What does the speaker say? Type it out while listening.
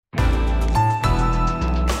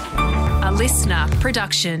listener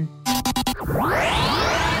production.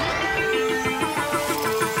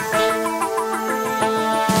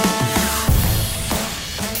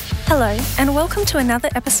 Hello, and welcome to another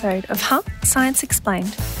episode of Science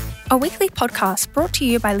Explained, a weekly podcast brought to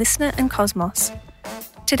you by Listener and Cosmos.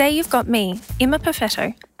 Today you've got me, Emma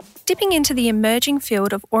Perfetto, dipping into the emerging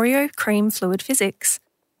field of Oreo cream fluid physics,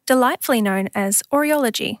 delightfully known as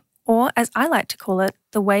Oreology, or as I like to call it,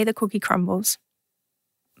 the way the cookie crumbles.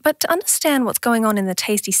 But to understand what's going on in the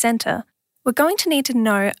tasty centre, we're going to need to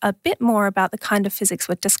know a bit more about the kind of physics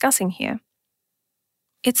we're discussing here.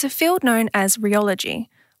 It's a field known as rheology,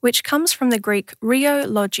 which comes from the Greek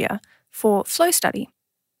rheologia for flow study.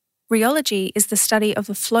 Rheology is the study of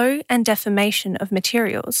the flow and deformation of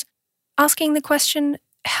materials, asking the question,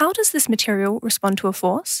 how does this material respond to a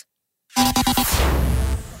force?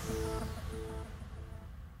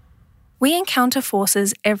 We encounter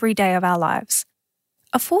forces every day of our lives.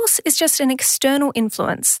 A force is just an external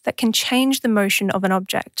influence that can change the motion of an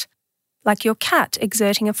object, like your cat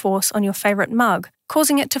exerting a force on your favourite mug,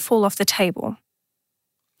 causing it to fall off the table.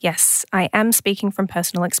 Yes, I am speaking from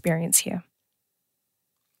personal experience here.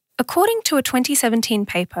 According to a 2017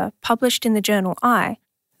 paper published in the journal I,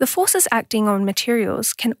 the forces acting on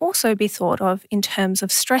materials can also be thought of in terms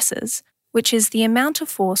of stresses, which is the amount of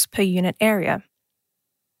force per unit area.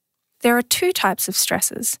 There are two types of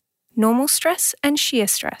stresses, normal stress and shear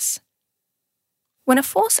stress. When a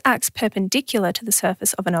force acts perpendicular to the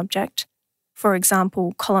surface of an object, for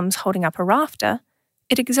example, columns holding up a rafter,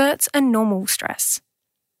 it exerts a normal stress.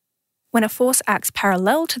 When a force acts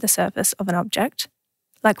parallel to the surface of an object,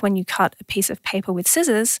 like when you cut a piece of paper with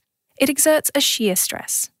scissors, it exerts a shear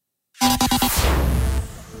stress.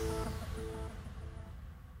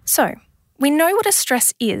 So, we know what a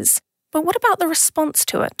stress is, but what about the response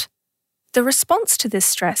to it? The response to this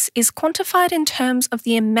stress is quantified in terms of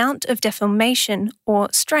the amount of deformation or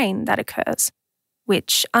strain that occurs,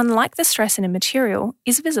 which, unlike the stress in a material,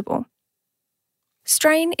 is visible.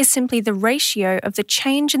 Strain is simply the ratio of the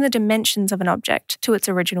change in the dimensions of an object to its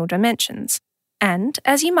original dimensions. And,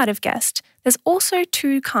 as you might have guessed, there's also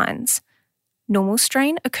two kinds. Normal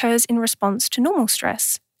strain occurs in response to normal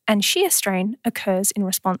stress, and shear strain occurs in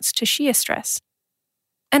response to shear stress.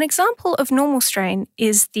 An example of normal strain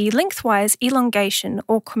is the lengthwise elongation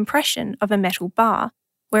or compression of a metal bar,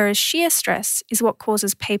 whereas shear stress is what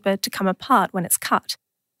causes paper to come apart when it's cut.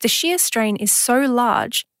 The shear strain is so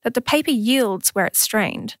large that the paper yields where it's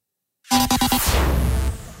strained.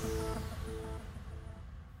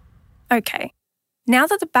 Okay, now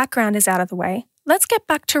that the background is out of the way, let's get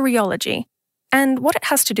back to rheology and what it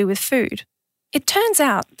has to do with food. It turns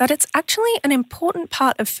out that it's actually an important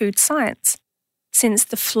part of food science, since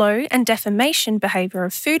the flow and deformation behaviour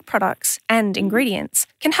of food products and ingredients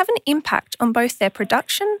can have an impact on both their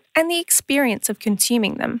production and the experience of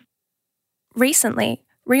consuming them. Recently,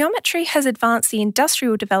 rheometry has advanced the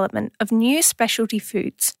industrial development of new specialty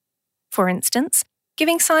foods. For instance,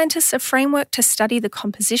 giving scientists a framework to study the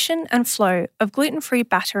composition and flow of gluten-free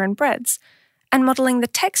batter and breads, and modelling the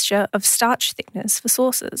texture of starch thickness for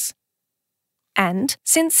sauces. And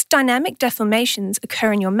since dynamic deformations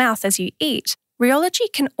occur in your mouth as you eat,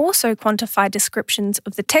 rheology can also quantify descriptions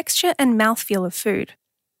of the texture and mouthfeel of food,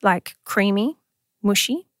 like creamy,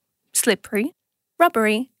 mushy, slippery,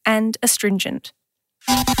 rubbery, and astringent.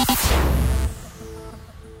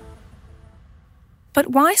 But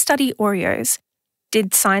why study Oreos?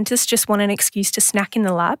 Did scientists just want an excuse to snack in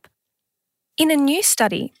the lab? In a new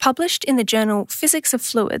study published in the journal Physics of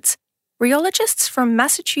Fluids, rheologists from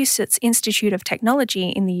Massachusetts Institute of Technology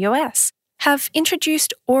in the US have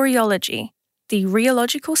introduced Oreology, the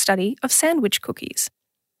rheological study of sandwich cookies.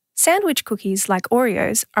 Sandwich cookies, like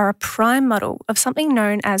Oreos, are a prime model of something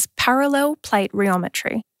known as parallel plate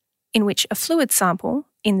rheometry, in which a fluid sample,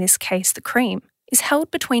 in this case the cream, is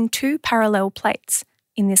held between two parallel plates,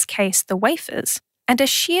 in this case the wafers, and a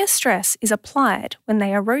shear stress is applied when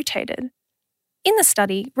they are rotated. In the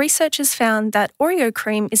study, researchers found that Oreo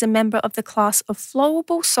cream is a member of the class of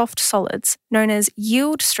flowable soft solids known as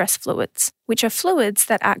yield stress fluids, which are fluids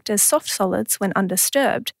that act as soft solids when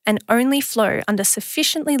undisturbed and only flow under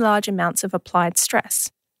sufficiently large amounts of applied stress.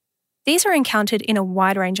 These are encountered in a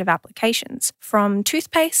wide range of applications, from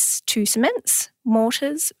toothpastes to cements,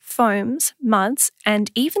 mortars, foams, muds, and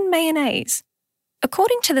even mayonnaise.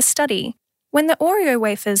 According to the study, when the Oreo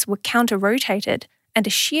wafers were counter-rotated and a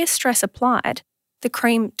shear stress applied, the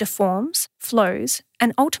cream deforms, flows,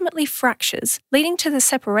 and ultimately fractures, leading to the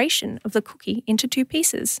separation of the cookie into two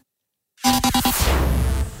pieces.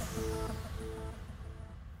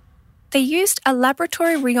 They used a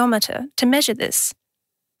laboratory rheometer to measure this.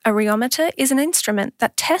 A rheometer is an instrument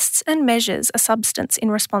that tests and measures a substance in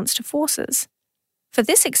response to forces. For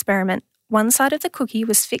this experiment, one side of the cookie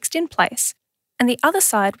was fixed in place, and the other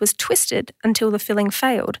side was twisted until the filling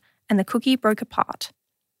failed and the cookie broke apart.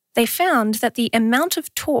 They found that the amount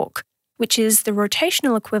of torque, which is the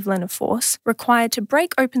rotational equivalent of force required to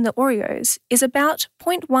break open the Oreos, is about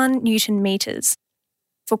 0.1 Newton meters.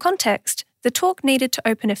 For context, the torque needed to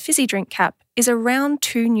open a fizzy drink cap is around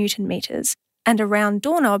 2 Newton meters, and a round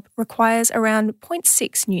doorknob requires around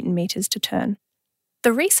 0.6 Newton meters to turn.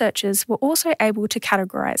 The researchers were also able to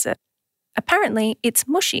categorise it. Apparently, it's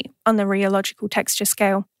mushy on the rheological texture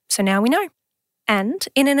scale, so now we know. And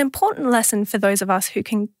in an important lesson for those of us who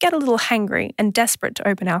can get a little hangry and desperate to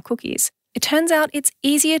open our cookies, it turns out it's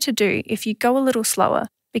easier to do if you go a little slower,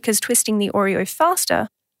 because twisting the Oreo faster,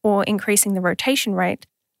 or increasing the rotation rate,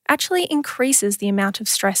 actually increases the amount of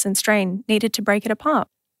stress and strain needed to break it apart.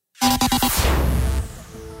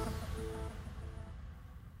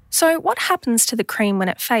 So what happens to the cream when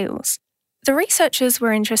it fails? The researchers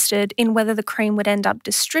were interested in whether the cream would end up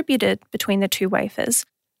distributed between the two wafers,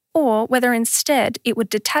 or whether instead it would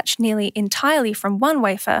detach nearly entirely from one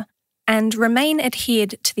wafer and remain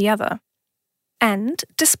adhered to the other. And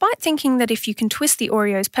despite thinking that if you can twist the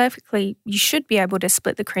Oreos perfectly, you should be able to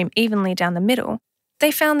split the cream evenly down the middle,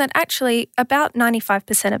 they found that actually about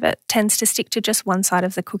 95% of it tends to stick to just one side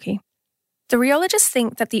of the cookie. The rheologists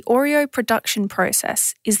think that the Oreo production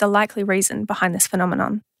process is the likely reason behind this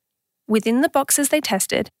phenomenon. Within the boxes they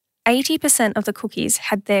tested, 80% of the cookies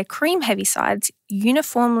had their cream-heavy sides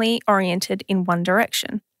uniformly oriented in one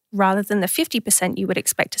direction, rather than the 50% you would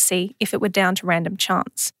expect to see if it were down to random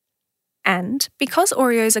chance. And because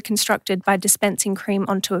Oreos are constructed by dispensing cream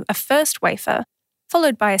onto a first wafer,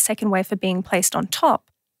 followed by a second wafer being placed on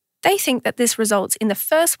top, they think that this results in the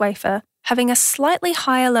first wafer having a slightly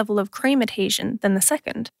higher level of cream adhesion than the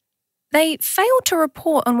second. They failed to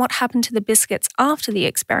report on what happened to the biscuits after the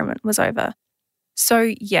experiment was over.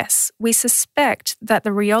 So yes, we suspect that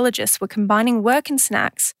the rheologists were combining work and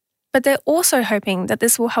snacks, but they're also hoping that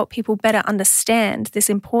this will help people better understand this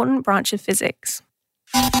important branch of physics.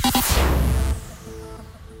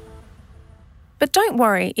 But don't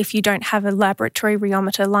worry if you don't have a laboratory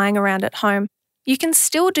rheometer lying around at home. You can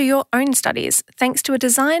still do your own studies thanks to a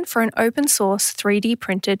design for an open-source 3D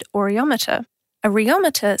printed Oreometer, a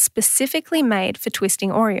rheometer specifically made for twisting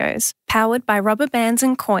Oreos, powered by rubber bands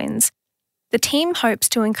and coins. The team hopes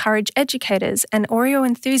to encourage educators and Oreo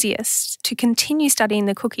enthusiasts to continue studying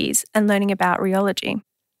the cookies and learning about rheology.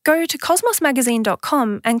 Go to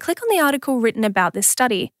cosmosmagazine.com and click on the article written about this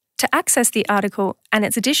study to access the article and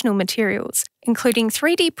its additional materials, including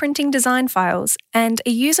 3D printing design files and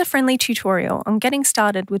a user-friendly tutorial on getting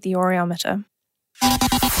started with the Oreometer.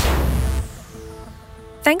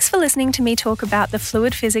 Thanks for listening to me talk about the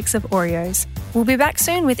fluid physics of Oreos. We'll be back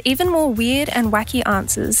soon with even more weird and wacky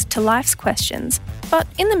answers to life's questions. But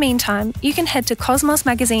in the meantime, you can head to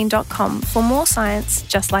cosmosmagazine.com for more science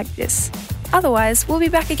just like this. Otherwise, we'll be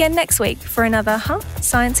back again next week for another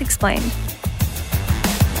Science Explained.